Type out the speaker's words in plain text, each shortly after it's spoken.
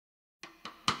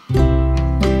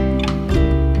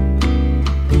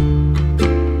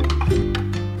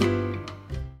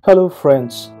Hello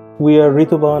friends, we are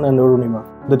Rituban and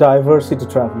Arunima, the diversity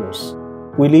travelers.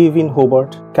 We live in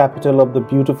Hobart, capital of the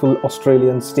beautiful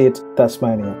Australian state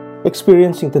Tasmania.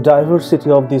 Experiencing the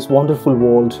diversity of this wonderful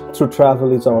world through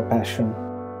travel is our passion.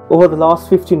 Over the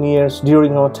last 15 years,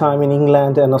 during our time in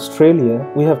England and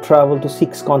Australia, we have traveled to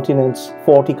 6 continents,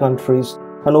 40 countries,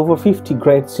 and over 50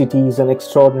 great cities and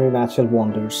extraordinary natural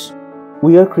wonders.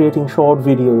 We are creating short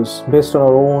videos based on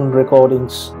our own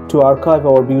recordings to archive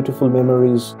our beautiful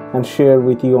memories and share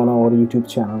with you on our YouTube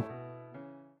channel.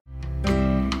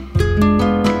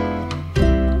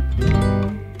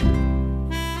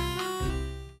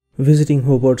 Visiting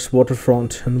Hobart's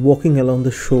waterfront and walking along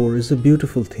the shore is a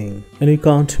beautiful thing, and you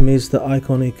can't miss the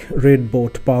iconic red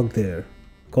boat parked there,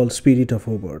 called Spirit of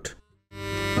Hobart.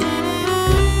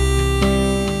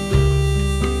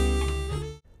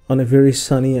 On a very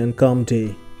sunny and calm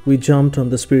day, we jumped on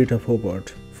the Spirit of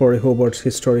Hobart for a Hobart's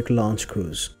historic launch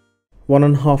cruise.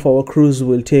 1.5 hour cruise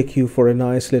will take you for a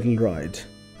nice little ride,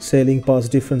 sailing past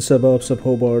different suburbs of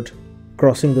Hobart,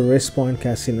 crossing the West Point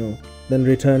Casino, then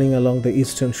returning along the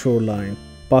eastern shoreline,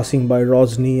 passing by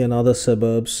Rosny and other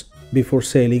suburbs before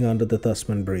sailing under the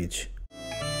Tasman Bridge.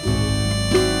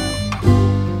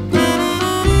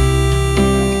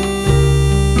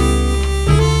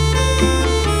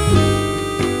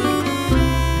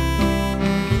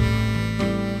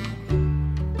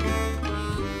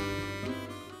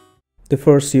 The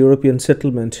first European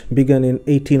settlement began in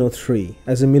 1803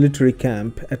 as a military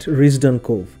camp at Risdon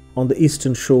Cove on the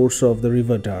eastern shores of the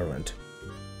River Derwent.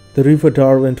 The River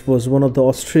Derwent was one of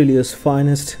Australia's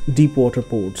finest deep-water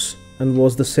ports and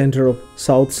was the centre of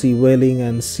South Sea whaling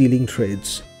and sealing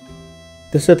trades.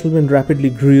 The settlement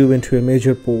rapidly grew into a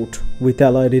major port with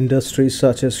allied industries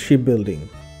such as shipbuilding.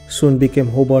 Soon became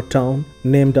Hobart Town,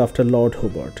 named after Lord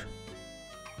Hobart.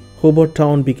 Hobart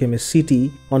Town became a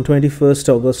city on 21st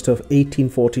August of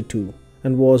 1842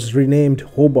 and was renamed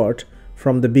Hobart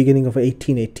from the beginning of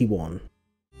 1881.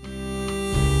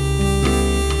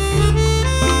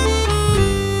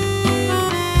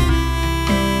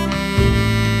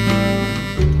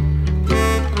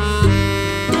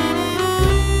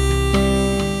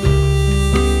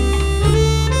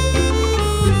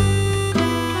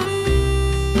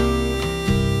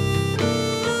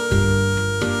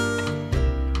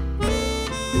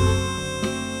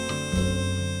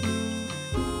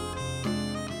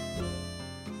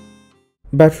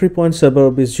 Battery Point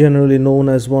suburb is generally known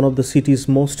as one of the city's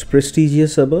most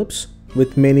prestigious suburbs,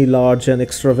 with many large and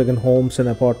extravagant homes and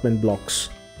apartment blocks.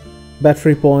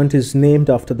 Battery Point is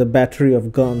named after the battery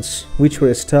of guns which were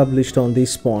established on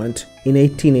this point in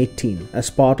 1818 as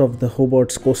part of the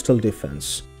Hobart's coastal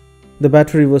defence. The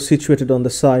battery was situated on the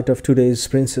site of today's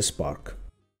Princess Park.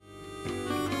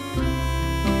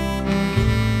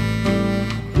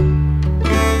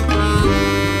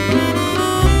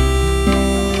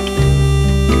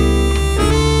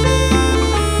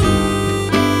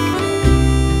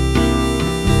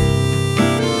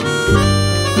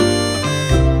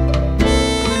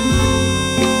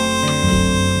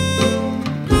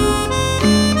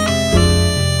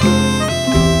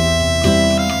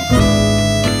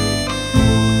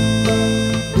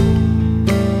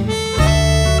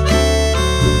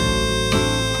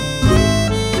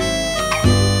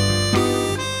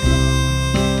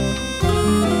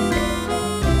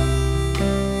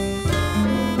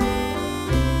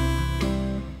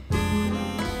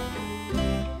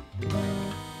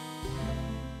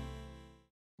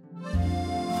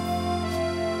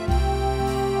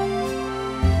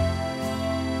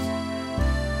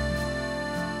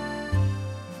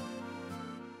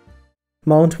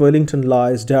 Mount Wellington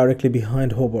lies directly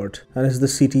behind Hobart and is the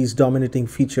city's dominating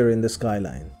feature in the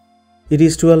skyline. It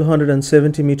is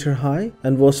 1270 meters high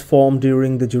and was formed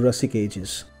during the Jurassic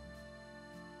Ages.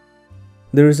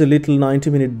 There is a little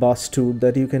 90-minute bus tour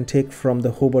that you can take from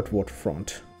the Hobart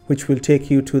Waterfront, which will take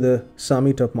you to the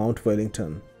summit of Mount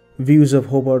Wellington. Views of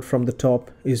Hobart from the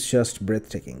top is just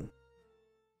breathtaking.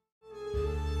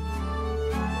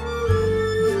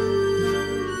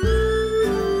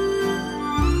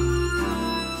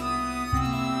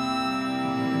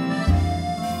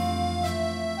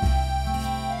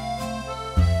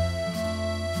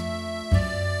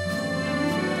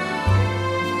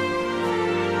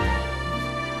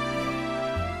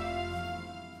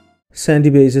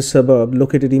 Sandy Bay is a suburb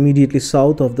located immediately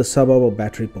south of the suburb of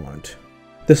Battery Point.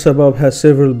 The suburb has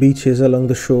several beaches along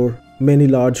the shore, many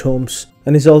large homes,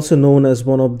 and is also known as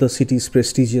one of the city's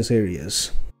prestigious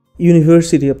areas.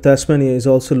 University of Tasmania is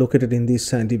also located in this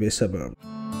Sandy Bay suburb.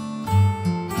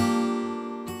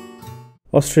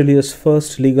 Australia's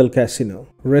first legal casino,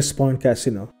 Wrest Point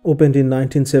Casino, opened in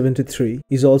 1973,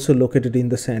 is also located in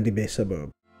the Sandy Bay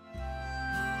suburb.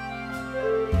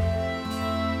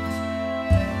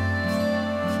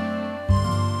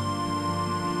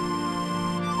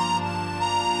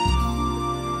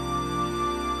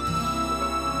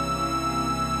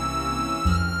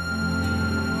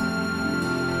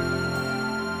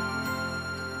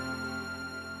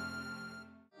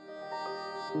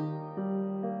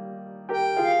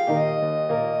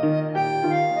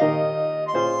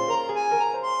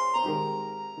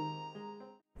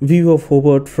 View of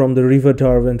Hobart from the River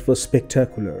Derwent was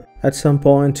spectacular. At some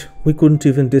point, we couldn't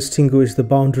even distinguish the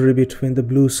boundary between the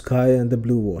blue sky and the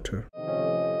blue water.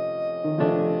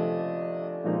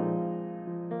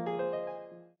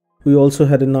 We also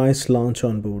had a nice lunch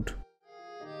on board.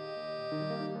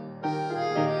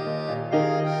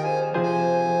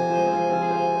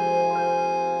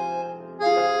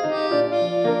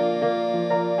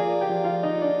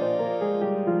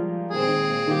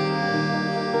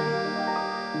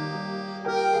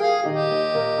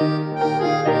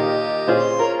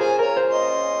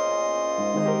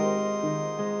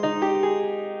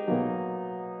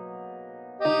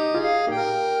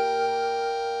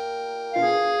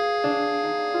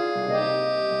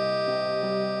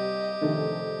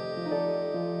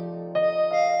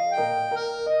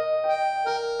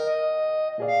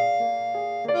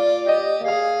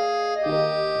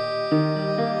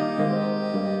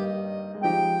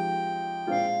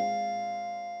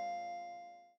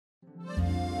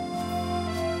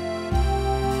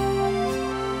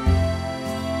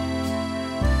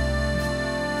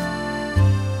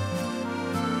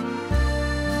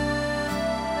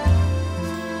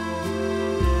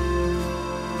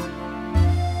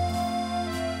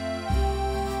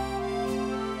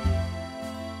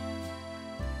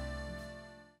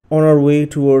 On our way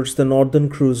towards the northern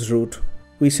cruise route,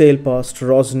 we sailed past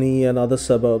Rosny and other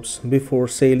suburbs before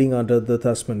sailing under the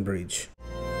Tasman Bridge.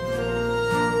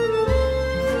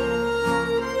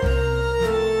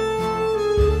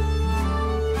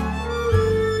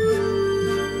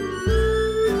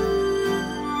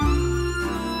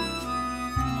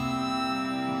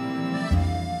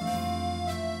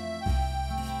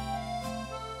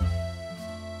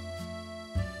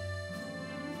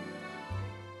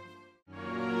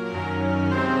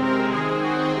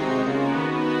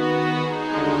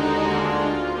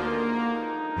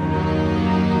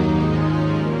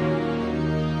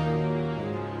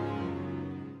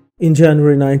 In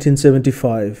January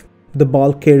 1975, the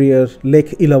bulk carrier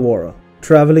Lake Illawarra,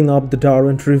 travelling up the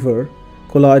Derwent River,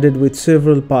 collided with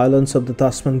several pylons of the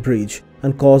Tasman Bridge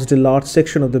and caused a large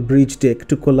section of the bridge deck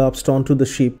to collapse onto the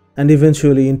ship and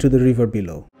eventually into the river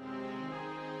below.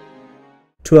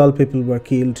 12 people were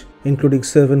killed, including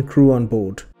 7 crew on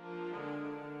board.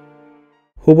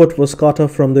 Hobart was cut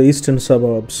off from the eastern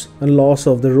suburbs, and loss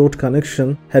of the road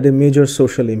connection had a major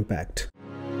social impact.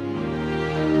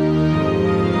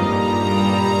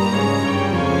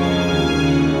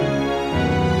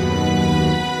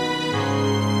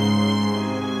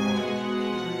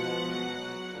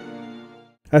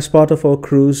 As part of our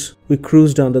cruise, we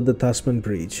cruised under the Tasman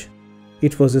Bridge.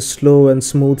 It was a slow and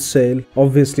smooth sail,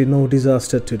 obviously no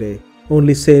disaster today,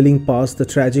 only sailing past the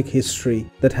tragic history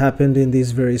that happened in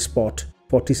this very spot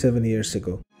 47 years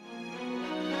ago.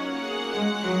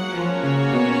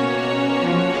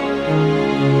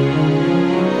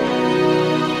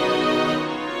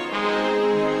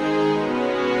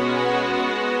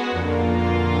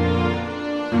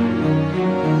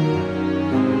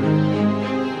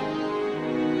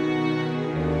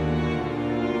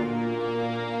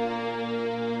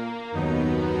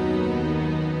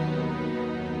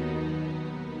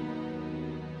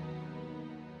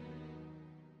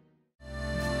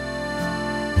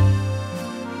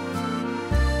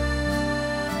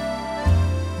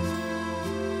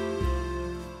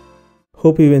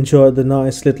 Hope you enjoyed the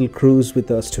nice little cruise with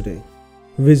us today.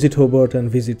 Visit Hobart and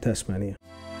visit Tasmania.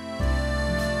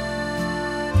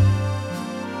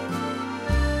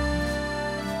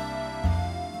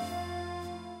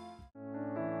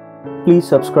 Please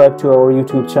subscribe to our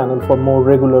YouTube channel for more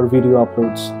regular video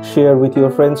uploads. Share with your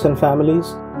friends and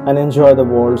families and enjoy the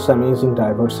world's amazing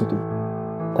diversity.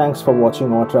 Thanks for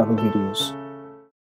watching our travel videos.